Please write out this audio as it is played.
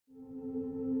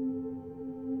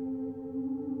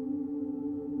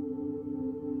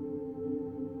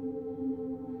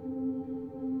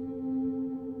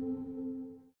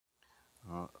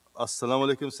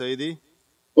Assalamu alaikum Sayyidi.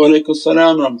 Wa alaikum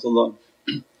salam rahmatullah.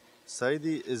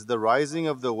 Sayyidi, is the Rising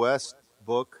of the West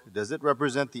book, does it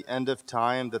represent the end of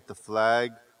time that the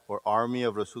flag or army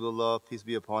of Rasulullah, peace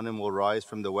be upon him, will rise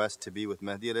from the west to be with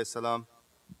Mahdi alayhi salam?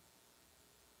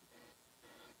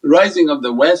 Rising of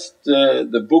the West,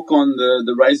 the book on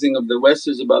the rising of the West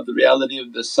is about the reality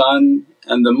of the sun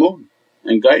and the moon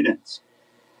and guidance.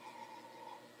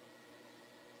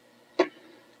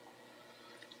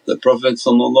 The Prophet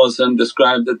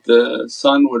described that the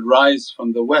sun would rise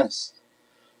from the west.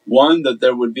 One, that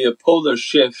there would be a polar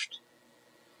shift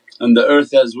and the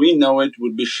earth as we know it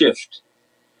would be shift,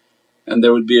 and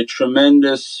there would be a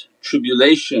tremendous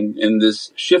tribulation in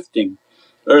this shifting.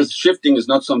 Earth shifting is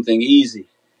not something easy,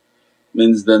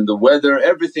 means then the weather,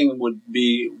 everything would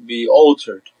be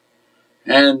altered.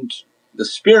 And the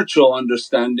spiritual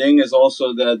understanding is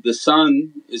also that the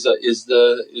sun is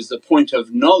the point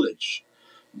of knowledge,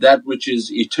 that which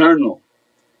is eternal,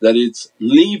 that it's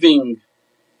leaving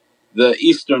the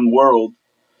Eastern world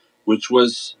which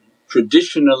was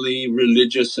traditionally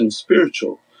religious and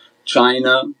spiritual.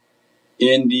 China,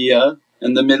 India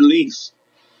and the Middle East,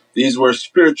 these were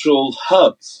spiritual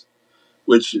hubs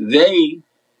which they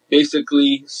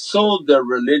basically sold their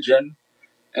religion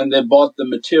and they bought the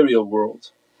material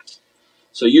world.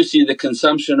 So you see the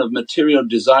consumption of material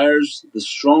desires the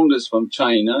strongest from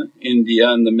China, India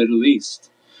and the Middle East.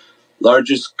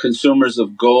 Largest consumers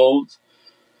of gold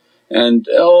and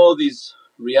all these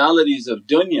realities of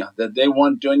dunya, that they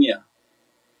want dunya.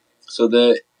 So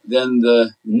then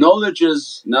the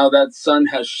knowledges, now that sun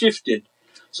has shifted,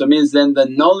 so means then the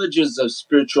knowledges of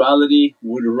spirituality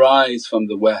would rise from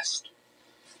the west,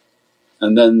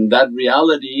 and then that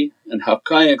reality and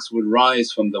haqqaiqs would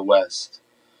rise from the west.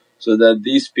 So that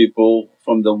these people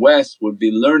from the west would be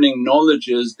learning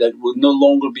knowledges that would no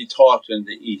longer be taught in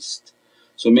the east.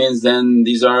 So means then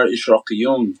these are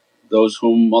ishraqiyun, those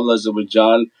whom Allah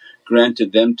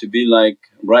granted them to be like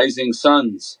rising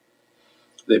suns.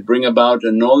 They bring about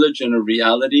a knowledge and a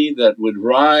reality that would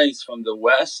rise from the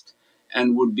west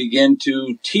and would begin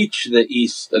to teach the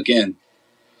east again.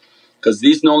 Because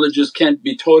these knowledges can't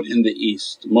be taught in the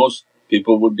east, most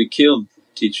people would be killed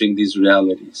teaching these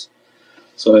realities.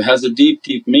 So it has a deep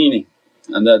meaning,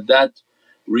 and that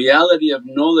reality of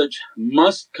knowledge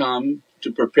must come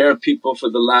to prepare people for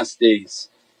the last days.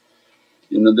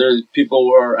 There's people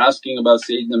who are asking about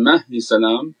Sayyidina Mahdi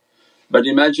salam, but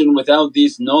imagine without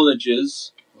these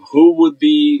knowledges who would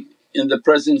be in the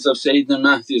presence of Sayyidina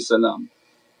Mahdi salam?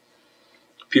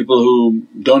 People who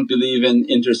don't believe in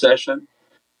intercession,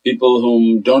 people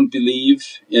whom don't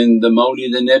believe in the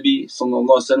Mawlid Nabi,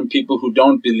 people who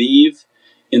don't believe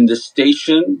in the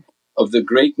station of the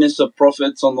greatness of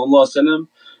Prophet.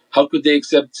 How could they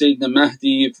accept Sayyidina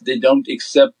Mahdi if they don't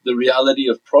accept the reality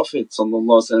of Prophet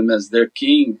as their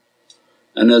king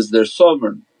and as their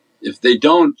sovereign? If they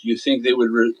don't, you think they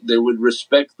would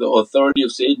respect the authority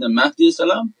of Sayyidina Mahdi?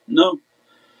 No.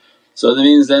 So that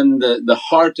means then the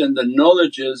heart and the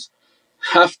knowledges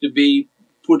have to be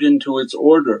put into its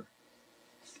order,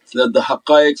 that the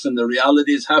haqqaiqs and the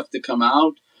realities have to come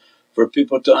out for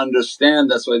people to understand.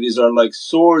 That's why these are like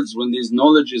swords. When these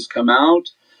knowledges come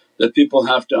out, that people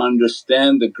have to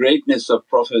understand the greatness of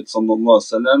Prophet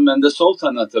and the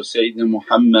sultanate of Sayyidina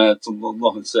Muhammad,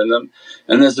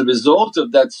 and as a result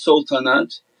of that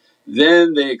sultanate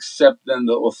then they accept then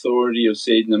the authority of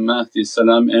Sayyidina Mahdi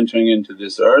entering into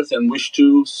this earth and wish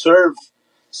to serve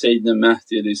Sayyidina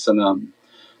Mahdi.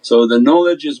 So the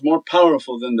knowledge is more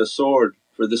powerful than the sword,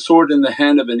 for the sword in the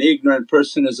hand of an ignorant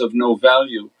person is of no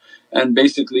value and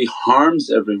basically harms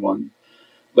everyone.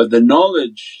 But the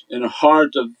knowledge in a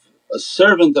heart of a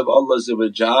servant of Allah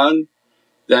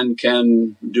then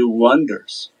can do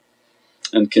wonders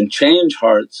and can change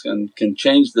hearts and can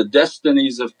change the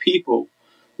destinies of people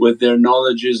with their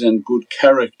knowledges and good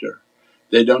character.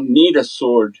 They don't need a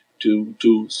sword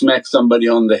to smack somebody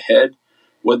on the head.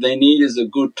 What they need is a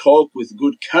good talk with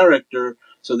good character,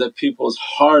 so that people's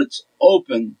hearts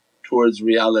open towards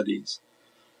realities.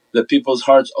 That people's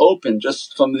hearts open.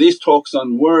 Just from these talks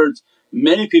on words,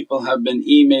 many people have been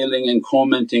emailing and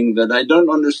commenting that, I don't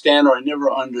understand or I never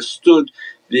understood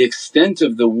the extent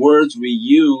of the words we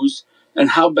use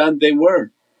and how bad they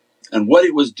were and what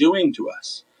it was doing to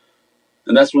us.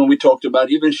 And that's when we talked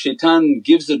about even shaitan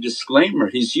gives a disclaimer,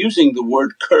 he's using the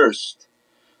word cursed.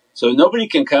 So nobody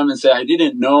can come and say, I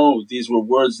didn't know these were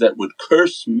words that would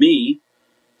curse me.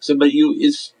 So but you're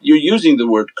using the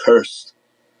word cursed.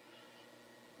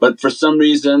 But for some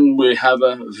reason we have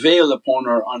a veil upon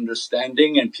our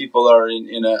understanding and people are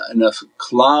in a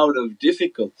cloud of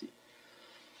difficulty.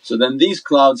 So then these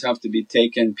clouds have to be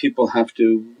taken, people have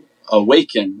to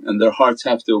awaken, and their hearts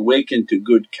have to awaken to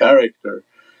good character.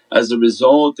 As a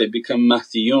result they become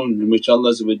mahdiyun, in which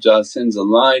Allah sends a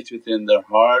light within their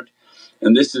heart,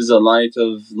 and this is a light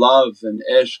of love and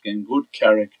ishq and good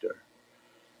character.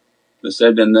 They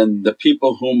said, and then the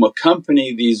people whom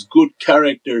accompany these good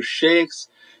character shaykhs,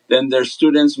 then their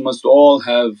students must all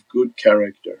have good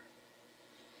character.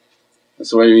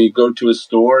 That's why when you go to a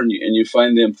store and you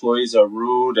find the employees are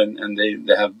rude and they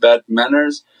have bad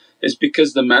manners, it's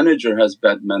because the manager has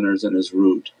bad manners and is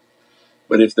rude.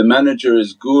 But if the manager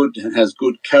is good and has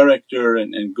good character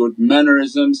and good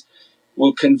mannerisms,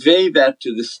 will convey that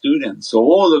to the students. So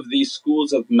all of these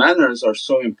schools of manners are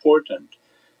so important,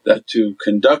 that to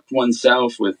conduct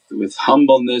oneself with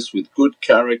humbleness, with good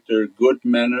character, good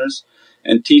manners,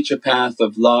 and teach a path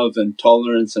of love and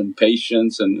tolerance and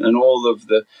patience and all of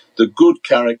the good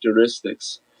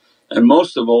characteristics. And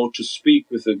most of all to speak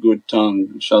with a good tongue,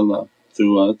 inshaAllah,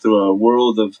 through a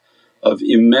world of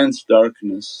immense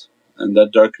darkness, and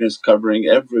that darkness covering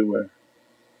everywhere,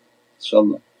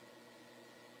 inshaAllah.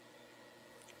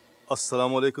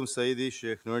 As-salamu alaykum Sayyidi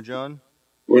Shaykh Nurjan.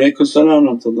 Wa alaykum salam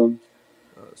wa rahmatullah.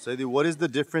 Sayyidi, what is the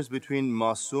difference between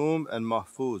masoom and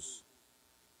mahfuz?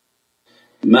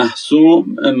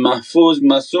 Mahsoom and mahfuz.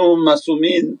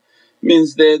 Masoomin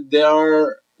means that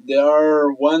they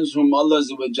are ones whom Allah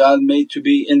made to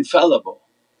be infallible,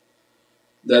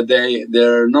 that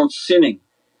they're not sinning.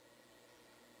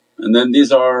 And then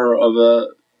these are of a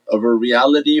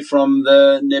reality from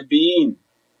the Nabiyeen,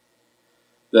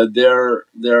 that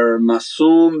they're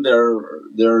masoom,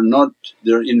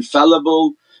 they're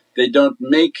infallible, they don't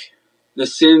make the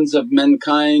sins of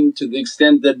mankind to the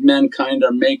extent that mankind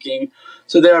are making.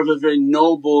 So they are of a very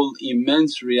noble,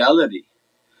 immense reality.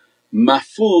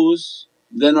 Mahfuz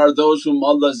then are those whom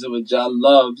Allah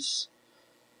loves,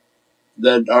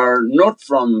 that are not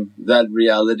from that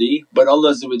reality, but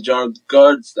Allah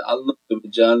guards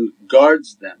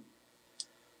them.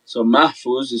 So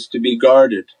mahfuz is to be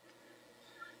guarded.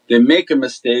 They make a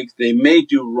mistake, they may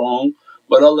do wrong,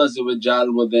 but Allah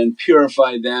will then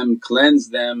purify them, cleanse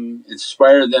them,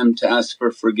 inspire them to ask for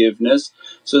forgiveness,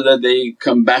 so that they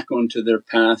come back onto their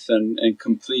path and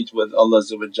complete what Allah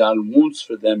wants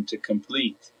for them to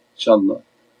complete, inshaAllah.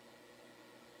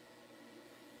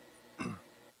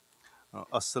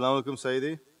 As-salamu alaykum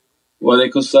Sayyidi. Wa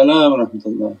alaykum salam wa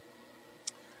rahmatullah.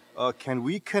 Can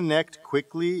we connect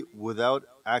quickly without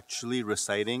actually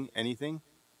reciting anything?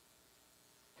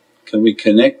 Can we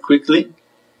connect quickly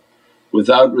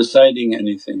without reciting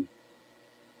anything?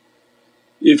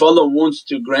 If Allah wants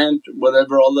to grant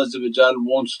whatever Allah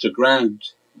wants to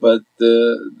grant, but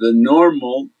the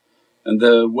normal and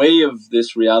the way of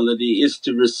this reality is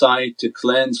to recite, to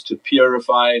cleanse, to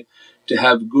purify, to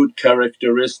have good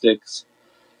characteristics.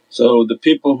 So the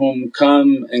people whom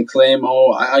come and claim,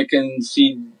 oh I can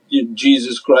see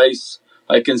Jesus Christ,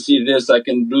 I can see this, I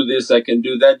can do this, I can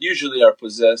do that, usually are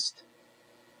possessed.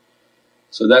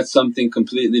 So that's something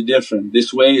completely different.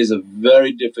 This way is a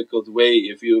very difficult way.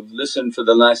 If you've listened for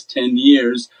the last 10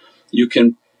 years you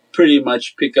can pretty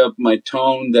much pick up my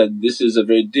tone that this is a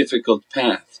very difficult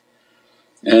path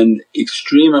and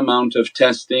extreme amount of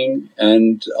testing,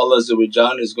 and Allah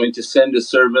is going to send a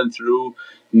servant through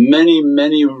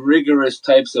many rigorous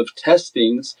types of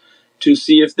testings to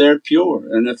see if they're pure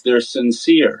and if they're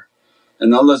sincere.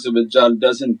 And Allah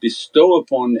doesn't bestow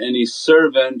upon any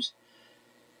servant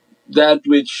that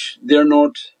which they're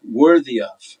not worthy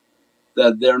of,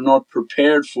 that they're not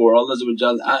prepared for. Allah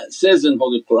says in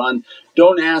Holy Qur'an,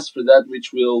 don't ask for that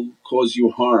which will cause you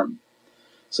harm.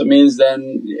 So means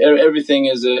then everything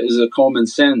is a common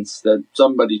sense, that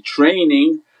somebody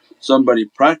training, somebody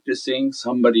practicing,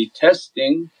 somebody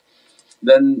testing,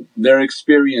 then they're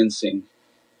experiencing.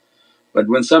 But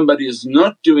when somebody is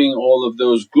not doing all of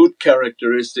those good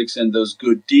characteristics and those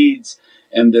good deeds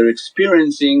and they're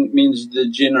experiencing, means the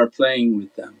jinn are playing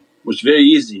with them, which is very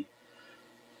easy.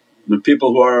 The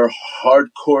people who are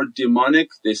hardcore demonic,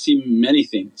 they see many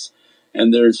things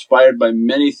and they're inspired by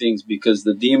many things, because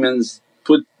the demons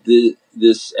put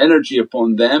this energy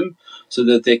upon them so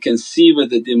that they can see with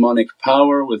the demonic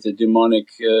power, with the demonic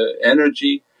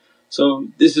energy. So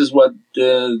this is what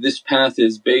this path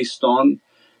is based on,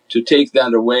 to take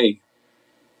that away,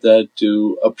 that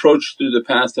to approach through the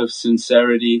path of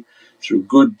sincerity through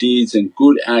good deeds and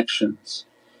good actions.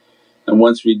 And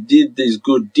once we did these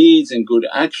good deeds and good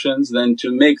actions, then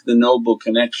to make the noble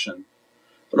connection.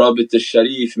 Rabit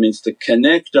al-Sharif means to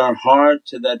connect our heart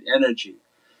to that energy.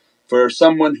 For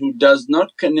someone who does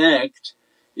not connect,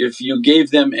 if you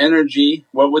gave them energy,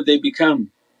 what would they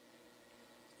become?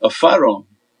 A pharaoh.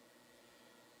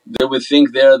 They would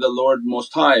think they are the Lord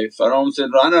Most High. Pharaoh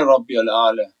said, Rana Rabbi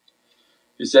al-A'la.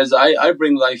 He says, I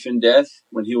bring life and death,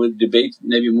 when he would debate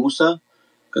Nabi Musa.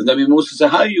 Because Nabi Musa said,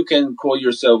 how you can call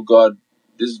yourself God?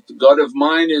 This God of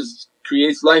mine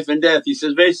creates life and death. He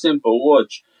says, very simple,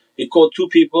 watch. He called two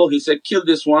people, he said, kill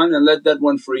this one and let that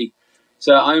one free.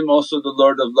 So I'm also the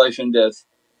Lord of life and death.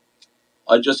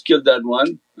 I just killed that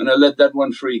one and I let that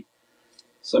one free.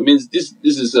 So it means this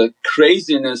is a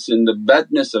craziness in the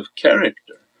badness of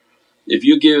character. If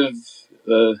you give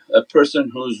a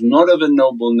person who's not of a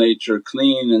noble nature,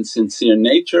 clean and sincere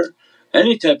nature,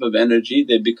 any type of energy,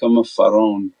 they become a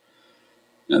pharaoh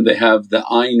and they have the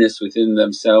I-ness within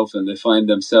themselves and they find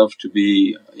themselves to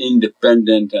be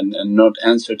independent and not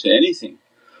answer to anything.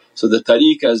 So the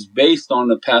tariqah is based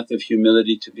on a path of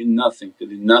humility, to be nothing, to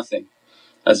be nothing.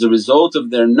 As a result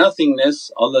of their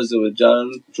nothingness, Allah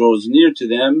draws near to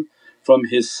them from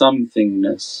His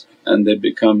somethingness and they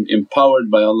become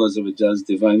empowered by Allah's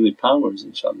Divinely powers,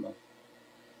 inshaAllah.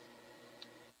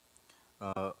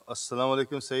 As-salamu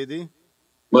alaykum Sayyidi.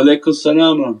 Wa alaykum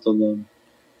salam wa rahmatullah.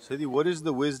 Sayyidi, what is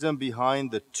the wisdom behind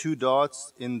the two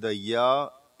dots in the Ya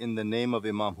in the name of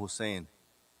Imam Hussain?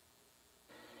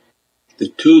 The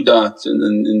two dots in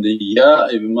the Ya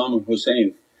of Imam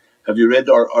Hussain. Have you read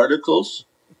our articles?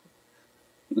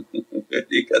 Where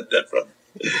do you got that from?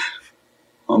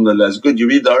 Alhamdulillah, it's good you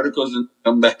read the articles and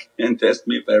come back and test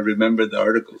me if I remember the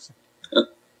articles.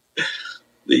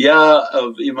 The Ya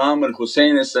of Imam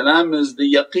al-Hussain is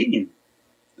the yaqeen,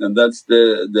 and that's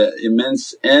the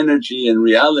immense energy and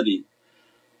reality,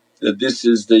 that this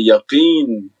is the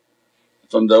yaqeen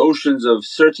from the oceans of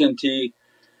certainty,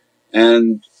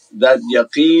 and that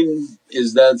yaqeen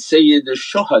is that Sayyid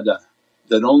al-Shuhada,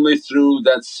 that only through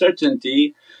that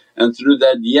certainty and through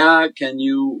that Ya can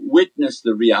you witness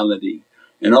the reality.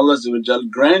 And Allah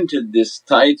granted this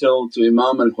title to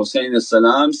Imam al-Hussain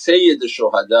Sayyid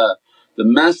al-Shuhada, the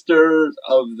master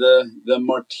of the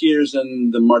martyrs,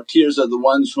 and the martyrs are the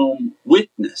ones whom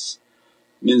witness.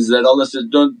 Means that Allah says,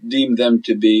 don't deem them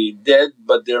to be dead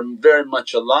but they're very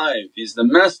much alive. He's the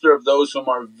master of those whom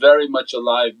are very much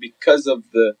alive because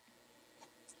of the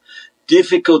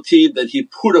difficulty that He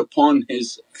put upon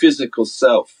His physical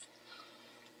self.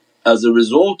 As a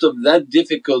result of that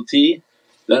difficulty,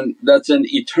 then that's an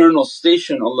eternal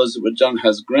station Allah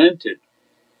has granted.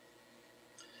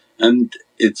 And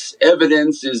its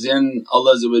evidence is in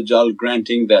Allah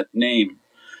granting that name,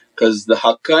 because the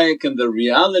haqqaiq and the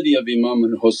reality of Imam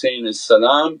al-Hussain is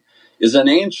an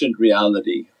ancient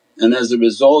reality. And as a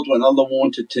result, when Allah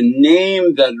wanted to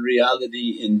name that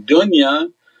reality in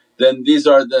dunya, then these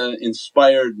are the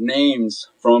inspired names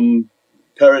from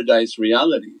paradise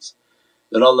realities.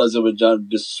 That Allah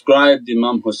described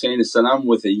Imam Hussain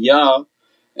with a Ya,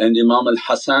 and Imam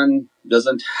al-Hasan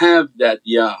doesn't have that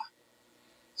Ya.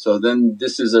 So then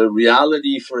this is a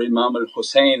reality for Imam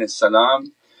al-Hussain,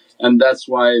 and that's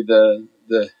why the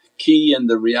key and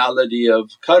the reality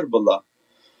of Karbala.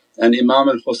 And Imam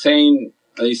al-Hussain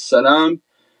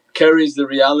carries the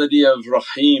reality of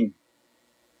Rahim,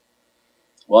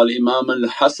 while Imam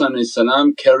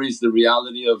al-Hasan carries the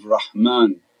reality of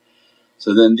Rahman.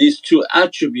 So then these two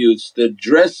attributes that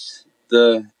dress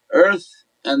the earth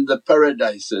and the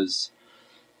paradises,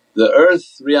 the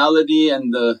earth reality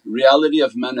and the reality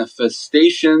of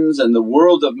manifestations and the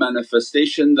world of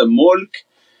manifestation, the mulk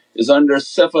is under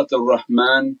Sifat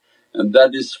al-Rahman, and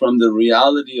that is from the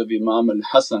reality of Imam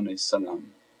al-Hasan.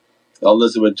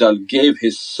 Allah gave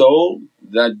his soul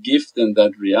that gift and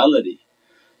that reality.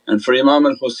 And for Imam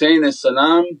al-Hussain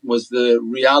was the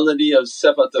reality of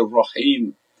Sifat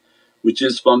al-Rahim, which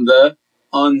is from the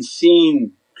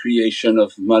unseen creation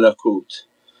of malakut.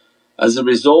 As a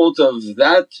result of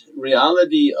that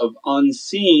reality of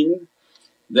unseen,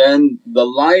 then the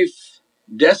life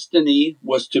destiny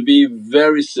was to be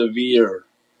very severe.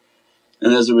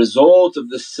 And as a result of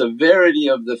the severity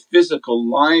of the physical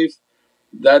life,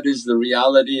 that is the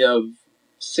reality of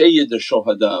Sayyid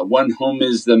al-Shuhada, one whom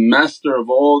is the master of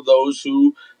all those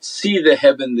who see the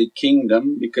heavenly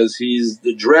kingdom, because he's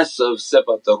the dress of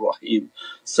Sifat ar-Rahim.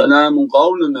 Salamun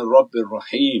qawlun min Rabbir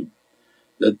Rahim.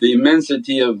 That the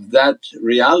immensity of that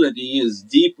reality is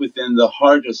deep within the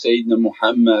heart of Sayyidina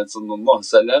Muhammad,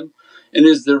 and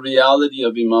is the reality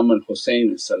of Imam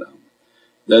al-Hussain.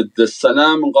 That the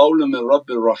Salamun qawlun min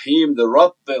Rabbir Rahim, the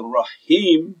Rabbir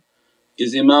Rahim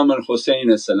is Imam al-Hussain,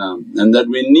 and that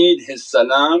we need his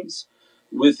salams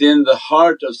within the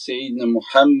heart of Sayyidina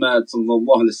Muhammad.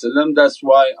 That's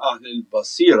why Ahlul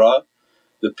Basira,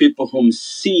 the people whom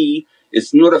see,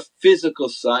 it's not a physical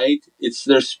sight, it's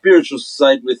their spiritual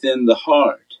sight within the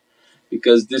heart,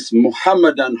 because this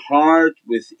Muhammadan heart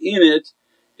within it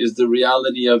is the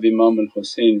reality of Imam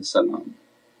al-Hussain,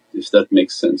 if that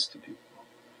makes sense to people.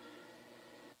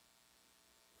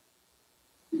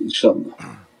 inshallah.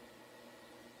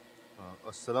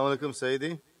 Assalamu alaikum,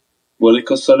 Sayyidi. Wa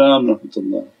alaikum assalam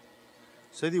rahmatullah.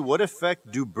 Sayyidi, what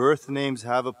effect do birth names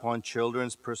have upon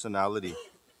children's personality?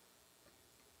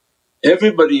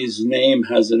 Everybody's name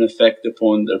has an effect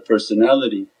upon their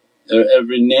personality.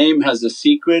 Every name has a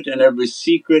secret and every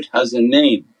secret has a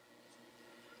name.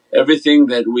 Everything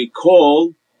that we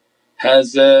call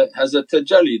has a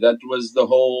tajalli. That was the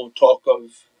whole talk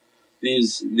of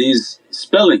these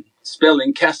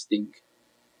spelling casting.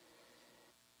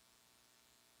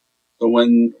 So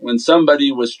when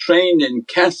somebody was trained in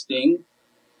casting,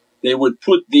 they would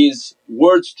put these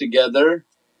words together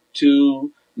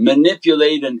to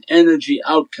manipulate an energy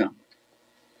outcome.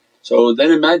 So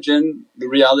then imagine the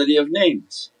reality of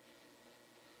names.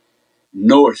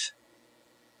 North,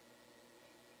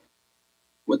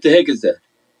 what the heck is that?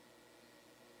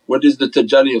 What is the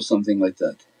tajalli of something like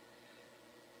that?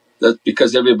 That's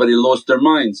because everybody lost their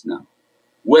minds now.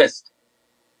 West,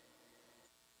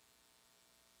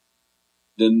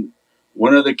 then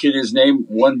one other kid is named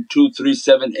 1, 2, 3,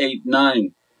 7, 8,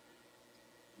 9.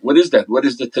 What is that? What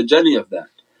is the tajalli of that?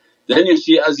 Then you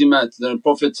see azimat, the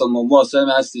Prophet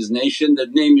asked his nation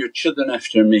that, name your children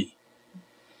after me.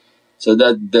 So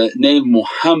that the name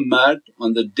Muhammad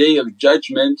on the Day of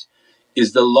Judgment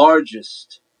is the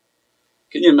largest.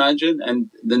 Can you imagine?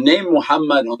 And the name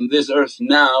Muhammad on this earth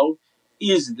now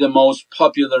is the most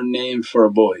popular name for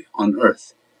a boy on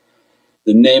earth.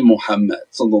 The name Muhammad,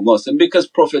 because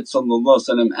Prophet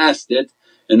asked it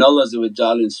and Allah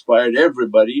inspired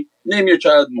everybody, name your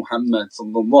child Muhammad.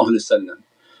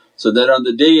 So that on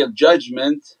the Day of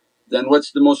Judgment, then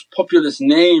what's the most populous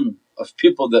name of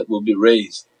people that will be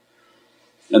raised?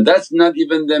 And that's not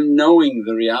even them knowing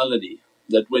the reality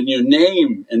that when you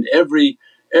name, and every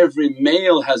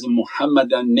male has a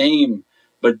Muhammadan name,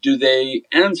 but do they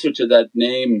answer to that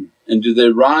name and do they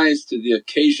rise to the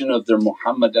occasion of their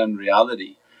Muhammadan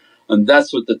reality? And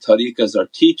that's what the tariqahs are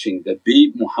teaching, that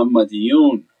be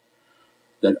Muhammadiyun,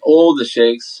 that all the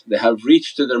shaykhs they have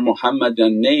reached to their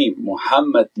Muhammadan name,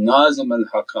 Muhammad Nazim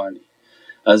al-Haqqani.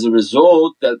 As a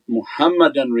result, that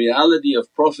Muhammadan reality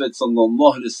of Prophet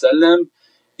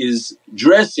is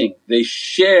dressing, they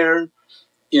share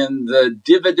in the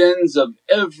dividends of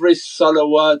every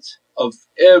salawat of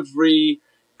every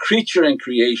creature in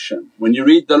creation. When you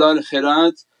read Dalal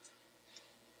Khairat,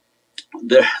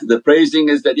 the praising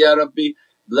is that, Ya Rabbi,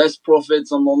 bless Prophet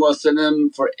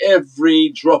for every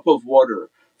drop of water,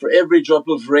 for every drop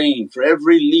of rain, for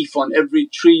every leaf on every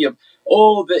tree, of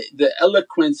all the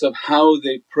eloquence of how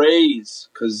they praise,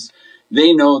 because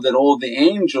they know that all the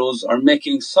angels are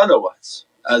making salawats.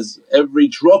 As every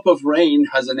drop of rain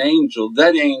has an angel,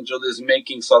 that angel is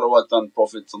making salawat on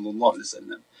Prophet.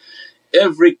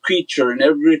 Every creature and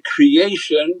every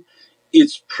creation,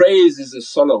 its praise is a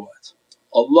salawat.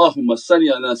 Allahumma salli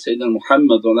ala Sayyidina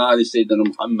Muhammad wa ala ali Sayyidina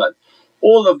Muhammad.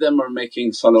 All of them are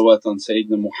making salawat on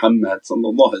Sayyidina Muhammad.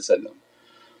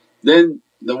 Then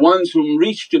the ones whom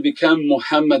reach to become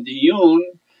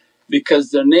Muhammadiyun, because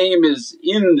their name is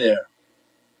in there.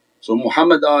 So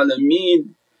Muhammad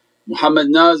Alameen, Muhammad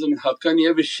Nazim al-Haqqani,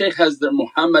 every shaykh has their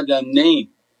Muhammadan name.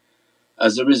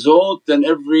 As a result, then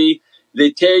they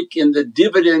take in the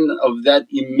dividend of that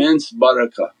immense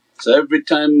barakah. So every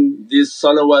time these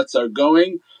salawats are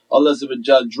going, Allah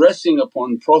dressing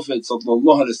upon Prophet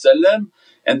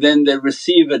and then they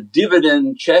receive a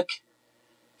dividend check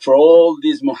for all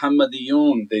these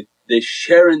Muhammadiyun, they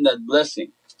share in that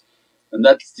blessing. And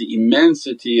that's the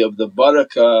immensity of the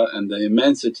barakah and the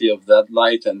immensity of that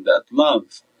light and that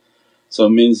love. So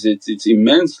it means it's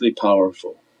immensely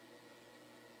powerful,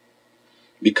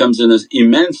 becomes an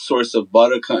immense source of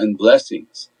barakah and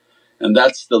blessings. And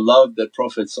that's the love that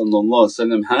Prophet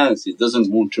has. He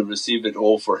doesn't want to receive it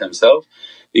all for himself,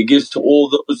 he gives to all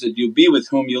those that you be with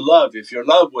whom you love. If your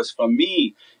love was from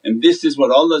me and this is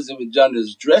what Allah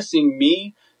is dressing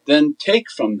me, then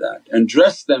take from that and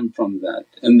dress them from that,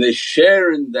 and they share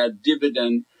in that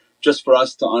dividend. Just for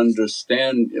us to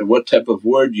understand what type of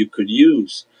word you could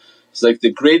use. It's like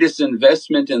the greatest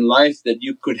investment in life that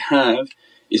you could have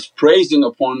is praising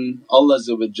upon Allah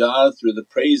through the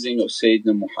praising of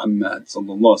Sayyidina Muhammad,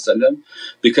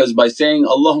 because by saying,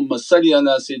 Allahumma salli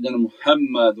ala Sayyidina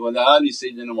Muhammad wa ala ali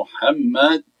Sayyidina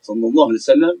Muhammad,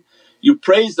 you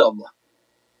praise Allah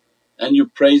and you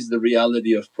praise the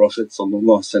reality of Prophet.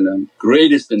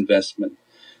 Greatest investment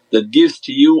that gives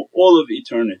to you all of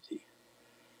eternity,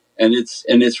 and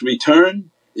its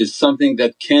return is something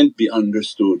that can't be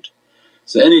understood.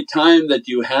 So any time that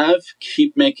you have,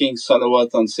 keep making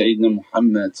salawat on Sayyidina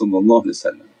Muhammad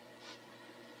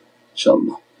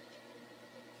inshaAllah.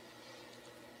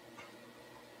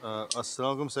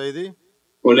 As-salamu alaykum, Sayyidi.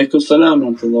 Walaikum salam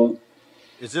wa rahmatullah.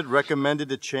 Is it recommended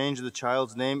to change the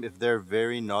child's name if they're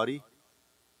very naughty?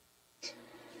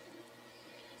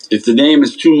 If the name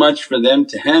is too much for them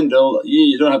to handle,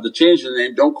 you don't have to change the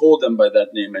name, don't call them by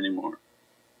that name anymore.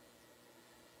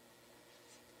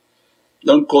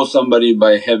 Don't call somebody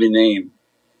by a heavy name.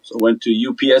 So I went to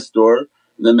UPS store,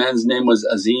 the man's name was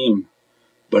Azim,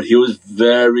 but he was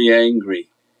very angry.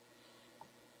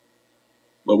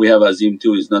 But we have Azim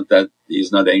too, he's not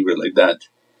angry like that.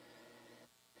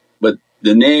 But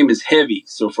the name is heavy,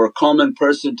 so for a common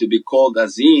person to be called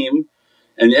Azim,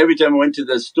 and every time I went to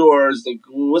the stores like,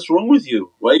 what's wrong with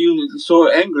you? Why are you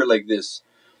so angry like this?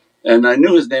 And I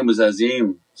knew his name was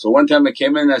Azim. So one time I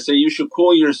came in and I said, you should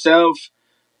call yourself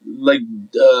like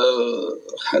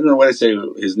I don't know what I say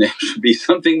his name should be,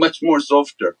 something much more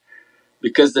softer.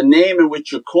 Because the name in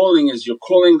which you're calling is you're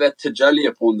calling that tajalli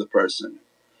upon the person.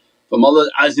 From Allah,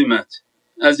 azimat,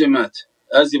 azimat,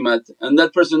 azimat, and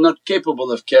that person not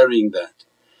capable of carrying that.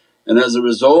 And as a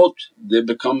result they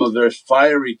become a very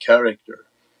fiery character,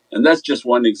 and that's just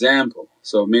one example.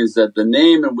 So it means that the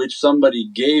name in which somebody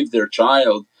gave their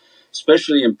child,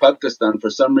 especially in Pakistan, for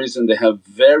some reason they have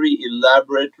very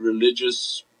elaborate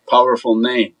religious powerful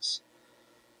names.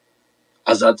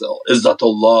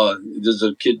 Izzatullah, there's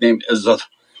a kid named Izzatullah,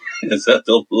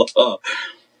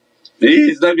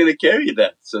 he's not going to carry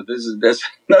that. So that's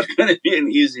not going to be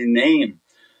an easy name.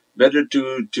 Better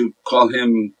to call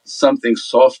him something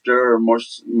softer,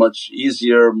 much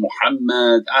easier,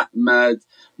 Muhammad, Ahmad,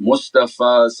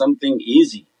 Mustafa, something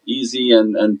easy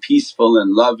and peaceful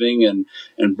and loving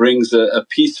and brings a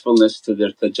peacefulness to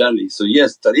their tajalli. So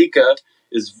yes, tariqah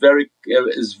is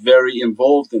very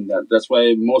involved in that. That's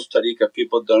why most tariqah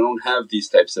people don't have these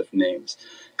types of names,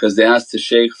 because they ask the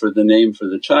shaykh for the name for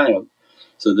the child.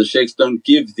 So the shaykhs don't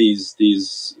give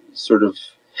these sort of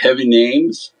heavy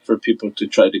names for people to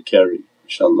try to carry,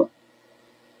 inshaAllah.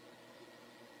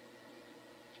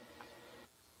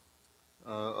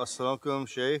 As-salamu alaykum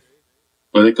Shaykh.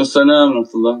 Walaikum salam wa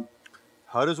rahmatullah.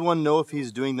 How does one know if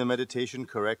he's doing the meditation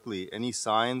correctly? Any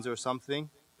signs or something?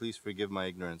 Please forgive my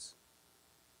ignorance.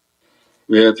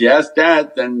 Well, if you ask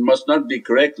that then must not be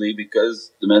correctly,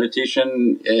 because the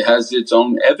meditation has its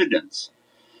own evidence,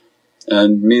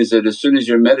 and means that as soon as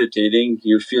you're meditating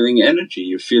you're feeling energy,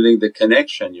 you're feeling the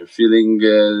connection, you're feeling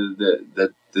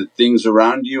that the things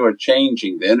around you are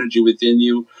changing, the energy within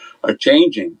you are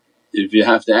changing. If you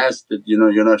have to ask that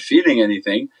you're not feeling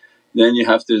anything, then you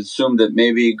have to assume that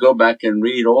maybe go back and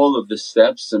read all of the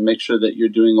steps and make sure that you're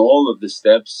doing all of the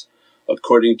steps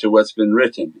according to what's been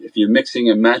written. If you're mixing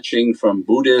and matching from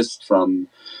Buddhist, from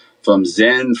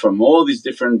Zen, from all these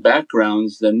different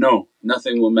backgrounds, then no,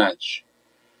 nothing will match.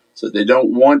 So they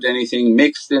don't want anything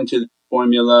mixed into the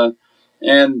formula,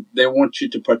 and they want you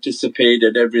to participate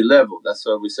at every level. That's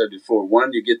why we said before,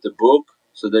 one, you get the book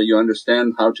so that you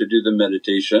understand how to do the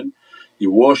meditation.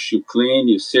 You wash, you clean,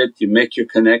 you sit, you make your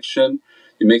connection,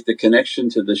 you make the connection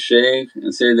to the shaykh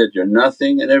and say that you're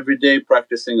nothing, and every day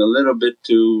practicing a little bit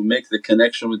to make the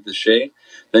connection with the shaykh.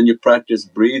 Then you practice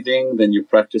breathing, then you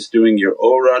practice doing your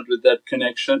awrad with that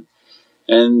connection,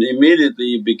 and immediately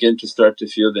you begin to start to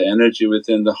feel the energy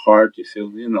within the heart. You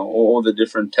feel all the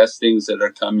different testings that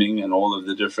are coming and all of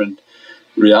the different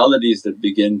realities that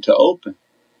begin to open,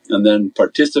 and then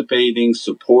participating,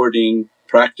 supporting,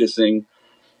 practicing.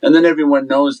 And then everyone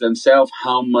knows themselves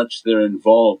how much they're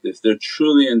involved. If they're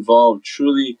truly involved,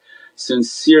 truly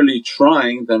sincerely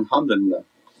trying, then alhamdulillah.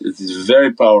 It is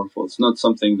very powerful. It's not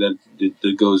something that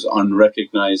goes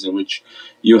unrecognized, in which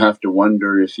you have to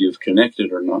wonder if you've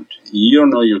connected or not. You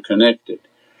know you're connected.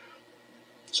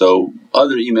 So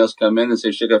other emails come in and say,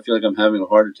 Shaykh, I feel like I'm having a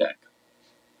heart attack.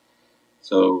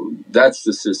 So that's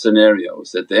the scenario,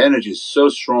 is that the energy is so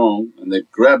strong and they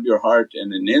grab your heart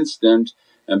in an instant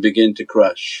and begin to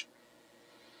crush.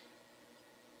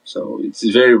 So it's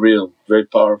very real, very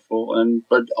powerful,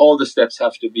 but all the steps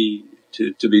have to be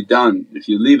done. If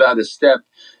you leave out a step,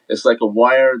 it's like a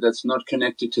wire that's not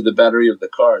connected to the battery of the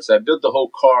car. So I built the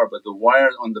whole car, but the wire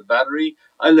on the battery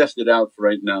I left it out for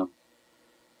right now,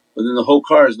 but then the whole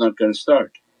car is not going to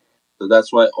start. So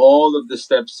that's why all of the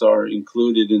steps are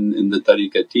included in the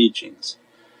tariqah teachings.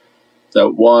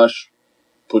 That wash,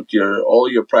 put all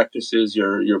your practices,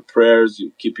 your prayers,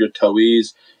 you keep your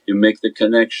taweez, you make the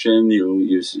connection,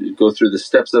 you go through the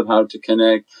steps of how to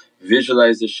connect,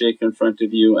 visualize the shaykh in front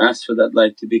of you, ask for that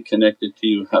light to be connected to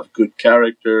you, have good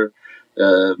character,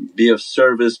 be of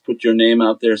service, put your name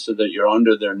out there so that you're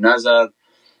under their nazar,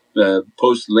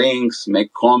 post links,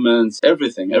 make comments,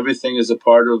 everything is a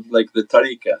part of like the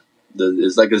tariqah.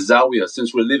 It's like a zawiyah.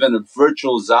 Since we live in a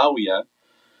virtual zawiyah,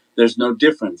 there's no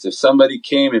difference. If somebody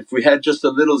came, if we had just a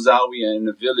little zawiyah in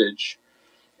a village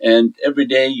and every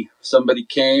day somebody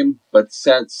came but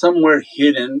sat somewhere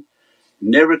hidden,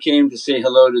 never came to say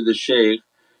hello to the shaykh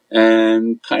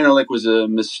and kind of like was a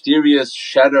mysterious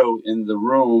shadow in the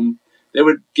room, they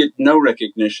would get no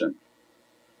recognition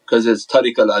because it's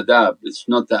tariq al-adab, it's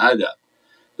not the adab.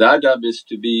 The adab is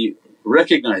to be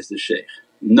recognize the shaykh.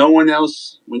 No one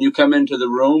else when you come into the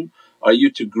room are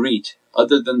you to greet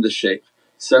other than the shaykh,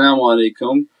 Salaamu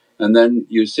Alaikum, and then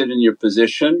you sit in your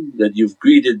position that you've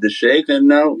greeted the shaykh and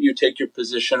now you take your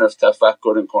position of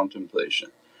tafakkur and contemplation.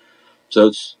 So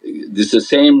it's the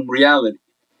same reality.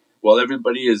 While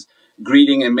everybody is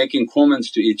greeting and making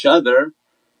comments to each other,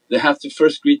 they have to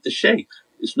first greet the shaykh.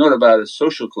 It's not about a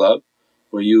social club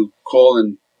where you call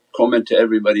and comment to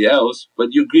everybody else,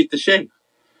 but you greet the shaykh,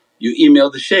 you email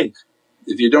the shaykh.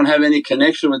 If you don't have any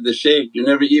connection with the shaykh, you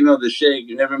never email the shaykh,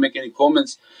 you never make any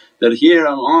comments that, here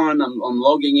I'm on, I'm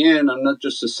logging in, I'm not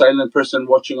just a silent person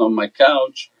watching on my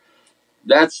couch.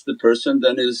 That's the person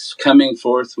that is coming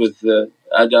forth with the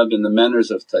adab and the manners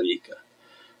of tariqah.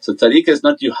 So tariqah is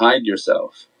not you hide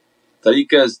yourself,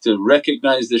 tariqah is to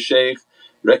recognize the shaykh,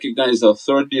 recognize the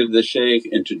authority of the shaykh,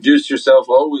 introduce yourself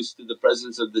always to the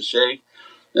presence of the shaykh.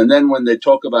 And then when they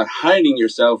talk about hiding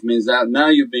yourself means that now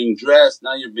you're being dressed,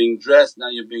 now you're being dressed, now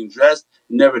you're being dressed,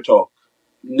 never talk,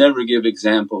 never give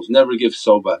examples, never give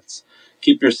sohbats.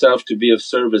 Keep yourself to be of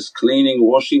service, cleaning,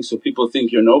 washing so people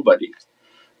think you're nobody.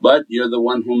 But you're the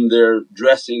one whom they're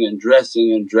dressing and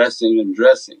dressing and dressing and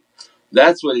dressing.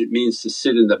 That's what it means to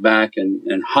sit in the back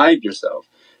and hide yourself.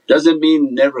 Doesn't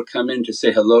mean never come in to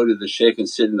say hello to the shaykh and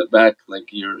sit in the back like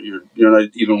you're not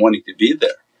even wanting to be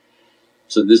there.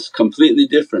 So this is completely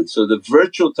different. So the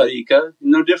virtual tariqah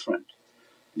no different.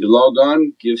 You log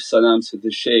on, give salams to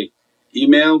the shaykh,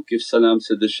 email, give salams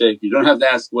to the shaykh. You don't have to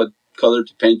ask what colour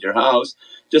to paint your house,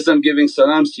 just I'm giving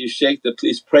salams to you shaykh that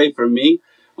please pray for me,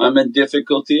 I'm in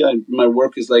difficulty, my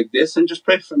work is like this, and just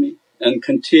pray for me, and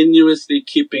continuously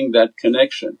keeping that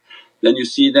connection. Then you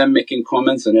see them making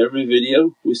comments on every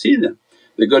video, we see them.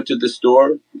 They go to the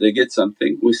store, they get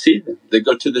something, we see them. They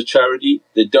go to the charity,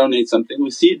 they donate something, we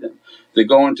see them. They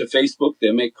go onto Facebook,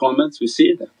 they make comments, we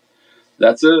see them.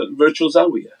 That's a virtual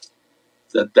zawiyah,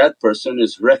 that person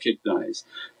is recognized,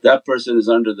 that person is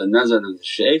under the nazar of the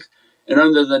shaykh and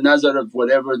under the nazar of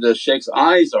whatever the shaykh's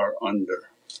eyes are under.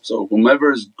 So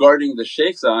whomever is guarding the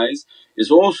shaykh's eyes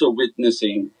is also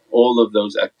witnessing all of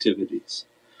those activities.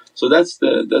 So that's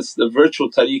the virtual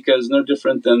tariqah is no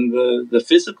different than the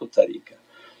physical tariqah.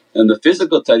 And the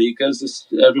physical tariqah is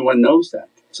everyone knows that.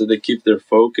 So they keep their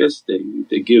focus,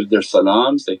 they give their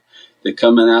salams, they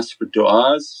come and ask for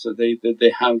du'as, so they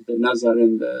have the nazar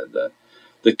and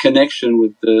the connection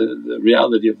with the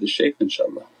reality of the shaykh,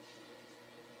 inshaAllah.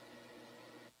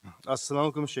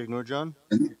 As-salamu alaykum Shaykh Nurjan.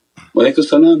 Walaikum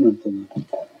salam wa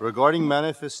rahmatullah. Regarding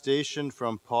manifestation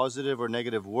from positive or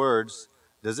negative words,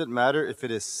 does it matter if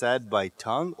it is said by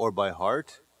tongue or by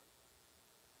heart?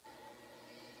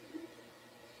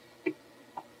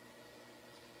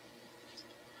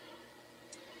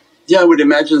 Yeah, I would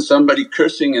imagine somebody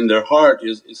cursing in their heart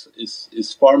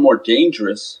is far more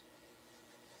dangerous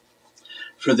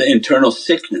for the internal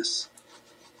sickness.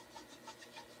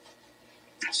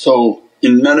 So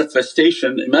in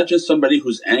manifestation, imagine somebody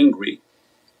who's angry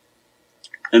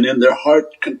and in their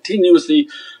heart continuously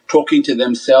talking to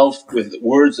themselves with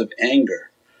words of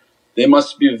anger. They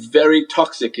must be very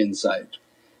toxic inside.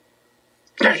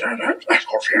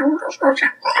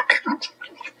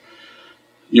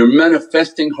 You're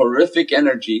manifesting horrific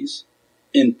energies,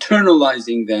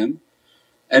 internalizing them,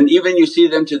 and even you see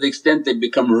them to the extent they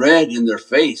become red in their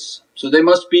face. So they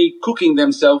must be cooking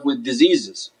themselves with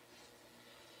diseases.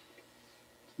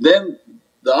 Then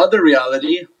the other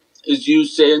reality is you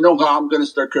say, no I'm going to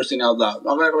start cursing out loud,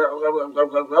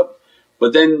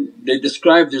 but then they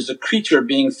describe there's a creature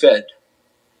being fed.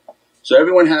 So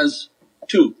everyone has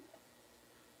two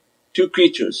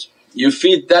creatures. You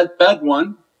feed that bad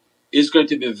one, is going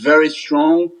to be very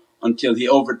strong until he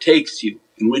overtakes you,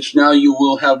 in which now you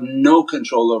will have no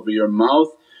control over your mouth,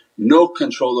 no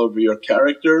control over your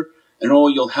character, and all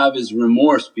you'll have is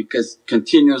remorse because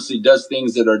continuously does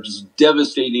things that are just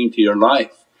devastating to your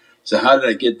life. So how did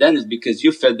I get that? Is because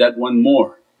you fed that one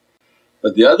more.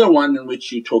 But the other one in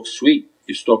which you talk sweet,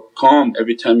 you talk calm,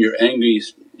 every time you're angry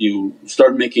you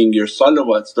start making your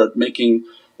salawat, start making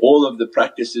all of the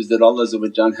practices that Allah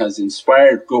has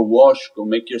inspired, go wash, go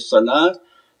make your salah,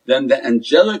 then the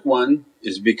angelic one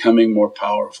is becoming more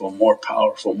powerful, more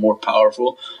powerful, more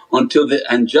powerful, until the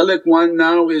angelic one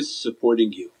now is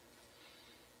supporting you.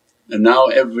 And now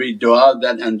every du'a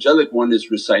that angelic one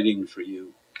is reciting for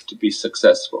you to be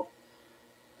successful.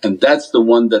 And that's the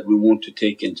one that we want to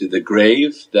take into the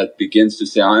grave, that begins to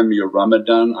say, I'm your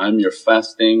Ramadan, I'm your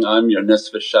fasting, I'm your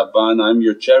Nisf Shaban, I'm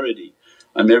your charity,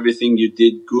 I'm everything you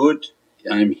did good,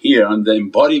 I'm here, I'm the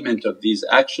embodiment of these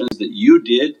actions that you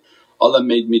did. Allah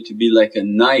made me to be like a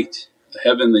knight, a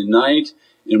heavenly knight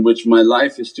in which my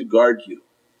life is to guard you.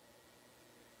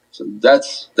 So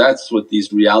that's what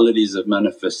these realities of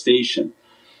manifestation.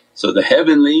 So the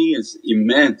heavenly is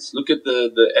immense. Look at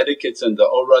the etiquettes and the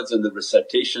awrads and the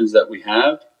recitations that we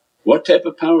have. What type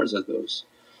of powers are those?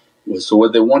 Well, so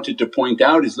what they wanted to point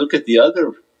out is look at the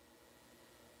other,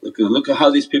 look at how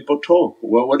these people talk.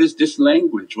 Well, what is this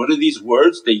language? What are these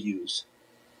words they use?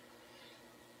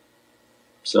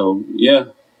 So yeah,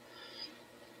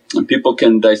 and people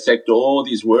can dissect all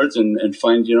these words and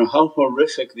find how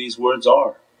horrific these words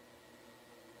are.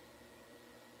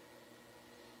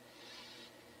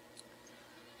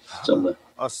 InshaAllah.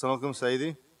 As-salamu alaykum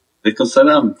Sayyidi. Alaikum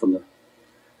salam.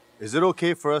 Is it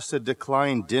okay for us to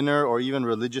decline dinner or even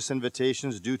religious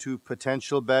invitations due to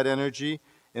potential bad energy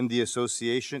in the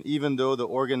association even though the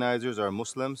organizers are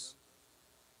Muslims?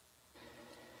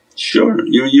 Sure,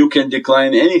 you can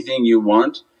decline anything you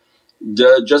want.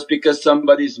 Just because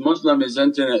somebody's Muslim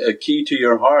isn't a key to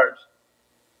your heart.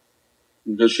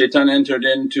 The shaitan entered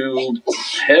into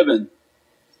heaven.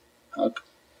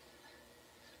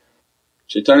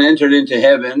 Shaitan entered into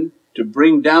heaven to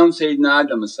bring down Sayyidina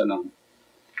Adam as-salam.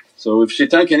 So if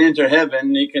shaitan can enter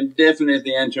heaven, he can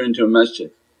definitely enter into a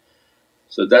masjid.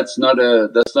 So that's not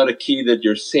a key that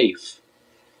you're safe.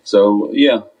 So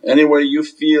yeah, anywhere you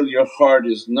feel your heart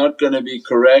is not going to be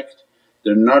correct,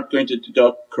 they're not going to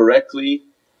talk correctly,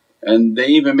 and they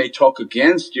even may talk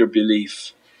against your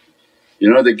belief.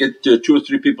 They get 2 or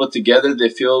 3 people together, they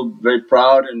feel very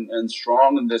proud and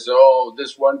strong, and they say, oh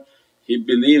this one he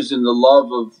believes in the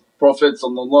love of Prophet,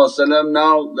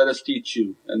 now let us teach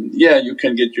you. And yeah, you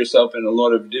can get yourself in a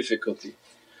lot of difficulty.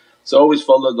 So always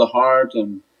follow the heart,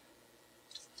 and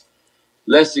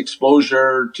less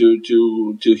exposure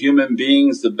to human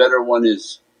beings the better one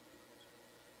is.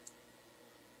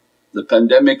 The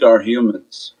pandemic are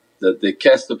humans, that they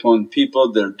cast upon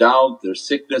people their doubt, their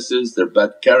sicknesses, their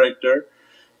bad character.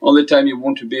 Only time you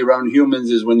want to be around humans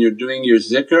is when you're doing your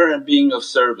zikr and being of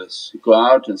service. You go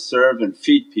out and serve and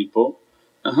feed people,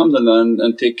 alhamdulillah,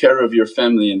 and take care of your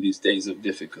family in these days of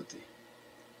difficulty.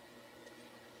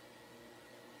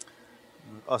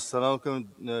 As-salamu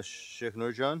alaykum Shaykh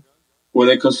Nurjan. Wa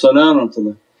alaykum salam wa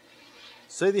rahmatullah.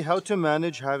 Sayyidi, how to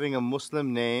manage having a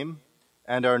Muslim name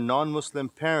and our non-Muslim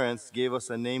parents gave us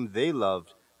a name they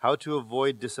loved, how to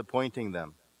avoid disappointing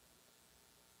them?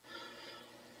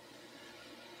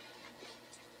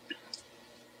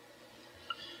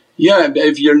 Yeah,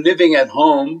 if you're living at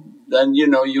home then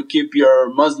you keep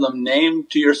your Muslim name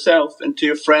to yourself and to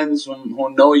your friends who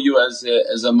know you as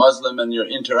a Muslim and your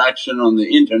interaction on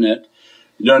the internet.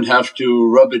 You don't have to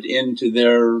rub it into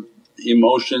their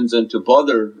emotions and to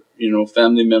bother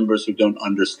family members who don't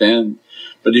understand.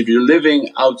 But if you're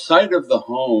living outside of the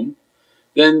home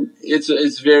then it's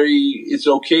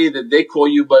okay that they call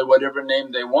you by whatever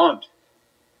name they want.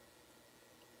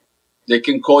 They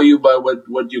can call you by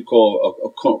what you call a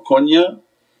kunya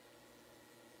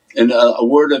and a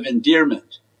word of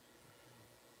endearment.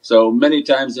 So many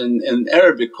times in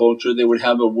Arabic culture they would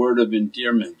have a word of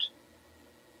endearment,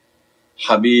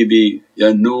 Habibi,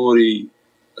 Ya Noori,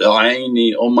 Ya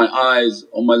Aini, oh my eyes,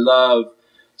 oh my love.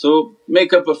 So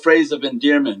make up a phrase of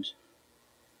endearment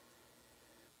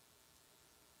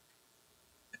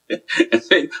and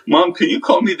say, Mom, can you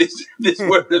call me this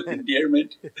word of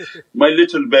endearment? My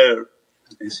little bear.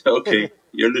 I say, okay,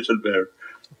 your little bear.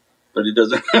 But it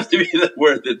doesn't have to be the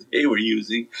word that they were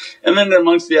using. And then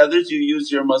amongst the others you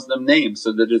use your Muslim name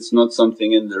so that it's not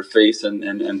something in their face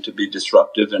and to be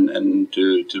disruptive and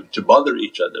to bother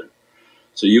each other.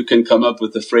 So you can come up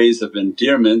with a phrase of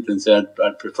endearment and say,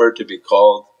 I'd prefer to be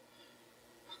called,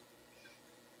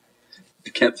 I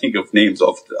can't think of names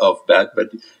off bat,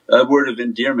 but a word of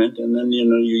endearment, and then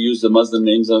you use the Muslim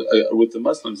names with the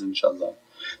Muslims inshaAllah.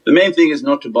 The main thing is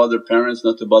not to bother parents,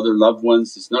 not to bother loved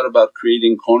ones. It's not about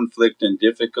creating conflict and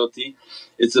difficulty,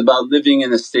 it's about living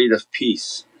in a state of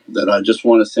peace, that I just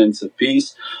want a sense of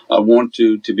peace. I want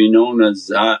to be known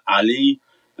as Ali,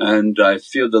 and I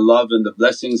feel the love and the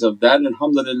blessings of that, and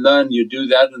alhamdulillah, and you do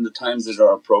that in the times that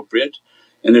are appropriate.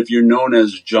 And if you're known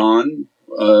as John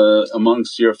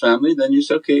amongst your family, then you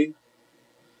say, okay,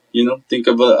 think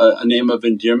of a name of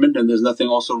endearment, and there's nothing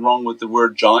also wrong with the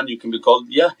word John. You can be called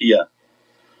Yahya,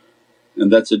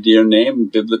 and that's a dear name,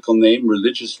 biblical name,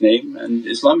 religious name and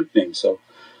Islamic name. So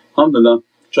alhamdulillah,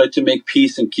 try to make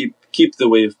peace and keep the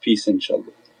way of peace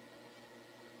inshaAllah.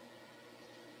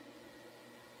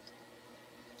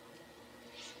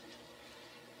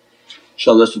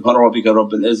 Inshallah, subhana rabbika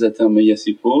rabbil izzati amma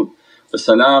yasifoon wa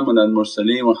salaamun al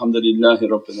mursaleen walhamdulillahi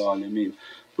rabbil alameen.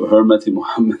 Bi hurmati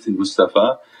Muhammadin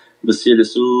Mustafa bi siri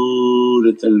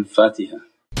Surat al-Fatiha.